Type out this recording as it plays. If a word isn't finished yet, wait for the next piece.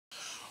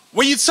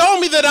When you told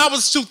me that I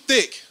was too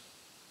thick,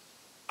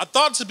 I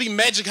thought it to be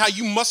magic how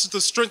you mustered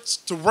the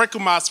strength to wrinkle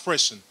my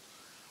expression.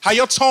 How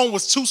your tone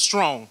was too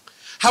strong.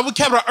 How we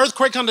kept an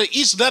earthquake under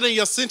each letter in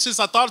your sentence.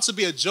 I thought it to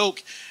be a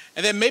joke,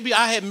 and that maybe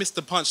I had missed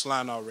the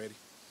punchline already.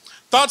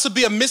 Thought it to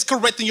be a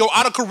miscorrecting your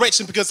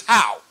autocorrection, because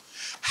how?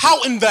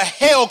 How in the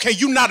hell can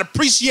you not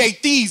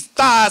appreciate these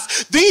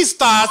thighs? These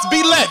thighs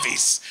be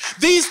levies.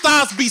 These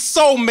thighs be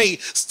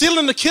soulmate.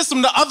 Stealing the kiss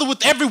from the other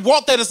with every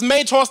walk that is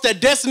made towards their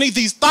destiny.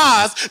 These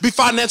thighs be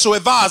financial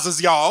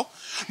advisors, y'all.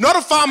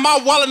 Notify my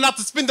wallet not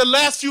to spend the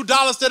last few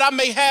dollars that I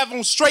may have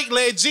on straight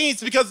leg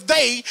jeans, because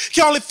they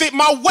can only fit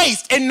my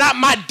waist and not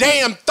my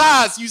damn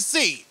thighs, you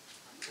see.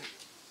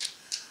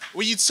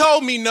 When you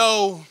told me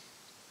no,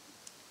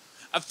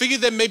 I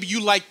figured that maybe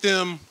you like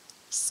them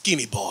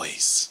skinny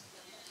boys.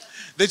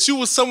 That you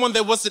were someone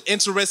that wasn't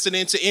interested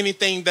into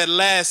anything that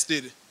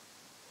lasted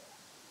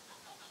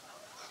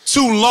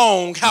too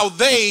long. How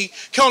they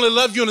can only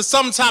love you in the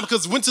summertime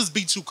because winters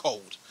be too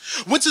cold.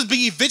 Winters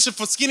be eviction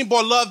for skinny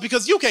boy love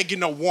because you can't get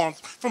no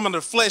warmth from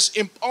under flesh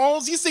and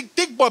bones. You see,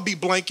 thick boy be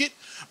blanket,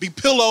 be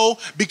pillow,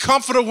 be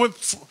comforter,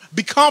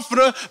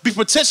 be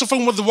protection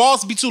from when the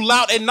walls be too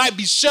loud at night,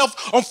 be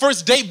shelf on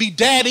first date, be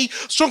daddy,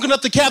 strong enough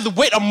to carry the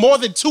weight of more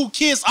than 2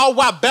 kids, all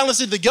while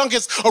balancing the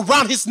youngest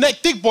around his neck.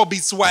 Thick boy be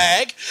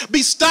swag,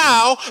 be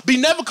style, be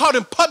never caught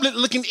in public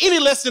looking any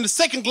less than the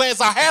second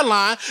glance. Our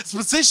hairline is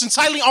positioned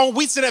tightly on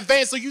weeks in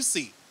advance, so you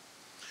see.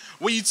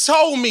 When you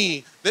told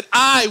me that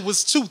I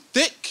was too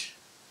thick,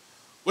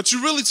 what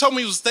you really told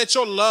me was that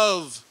your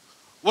love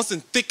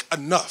wasn't thick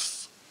enough.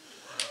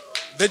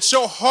 That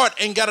your heart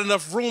ain't got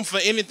enough room for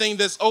anything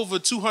that's over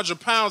 200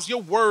 pounds.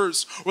 Your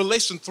words,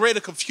 relation, thread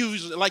of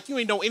confusion, like you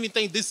ain't know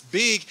anything this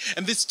big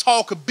and this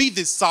tall could be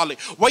this solid.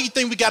 Why you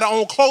think we got our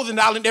own clothing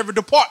aisle in every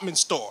department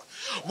store?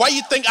 Why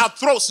you think our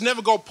throats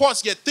never go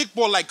parts, yet thick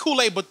boy like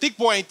Kool-Aid, but thick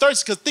boy ain't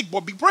thirsty because thick boy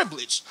be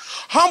privileged.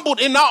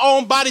 Humbled in our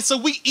own body, so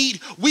we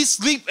eat, we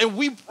sleep, and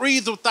we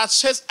breathe with our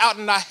chest out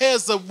and our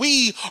heads, so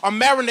we are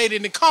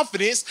marinated in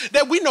confidence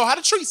that we know how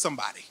to treat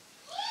somebody.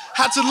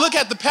 How to look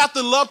at the path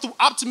of love through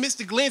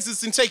optimistic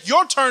lenses and take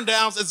your turn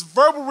downs as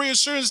verbal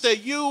reassurance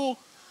that you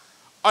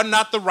are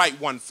not the right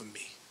one for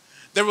me.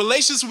 That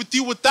relations with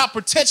you without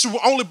protection will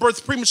only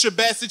birth premature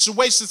bad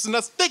situations, and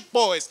us thick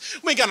boys,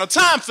 we ain't got no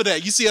time for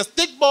that. You see, us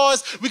thick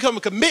boys, we come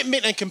with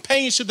commitment and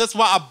companionship. That's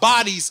why our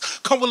bodies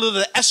come with a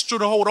little extra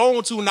to hold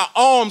on to, and our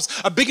arms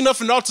are big enough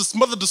and all to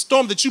smother the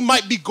storm that you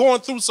might be going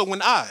through. So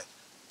when I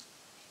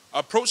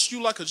approached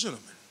you like a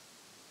gentleman,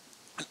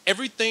 and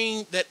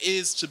everything that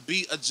is to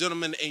be a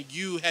gentleman, and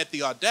you had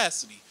the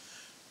audacity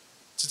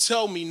to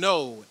tell me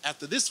no,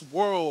 after this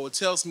world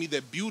tells me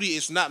that beauty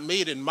is not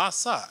made in my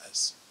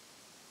size,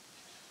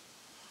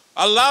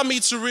 allow me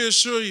to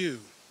reassure you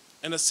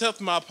and accept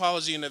my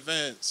apology in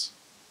advance.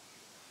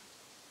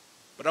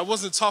 But I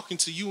wasn't talking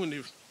to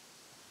you,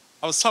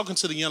 I was talking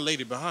to the young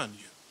lady behind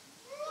you.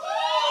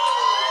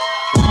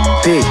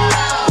 Big,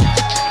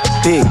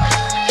 big,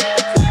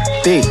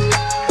 big,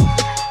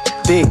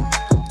 big.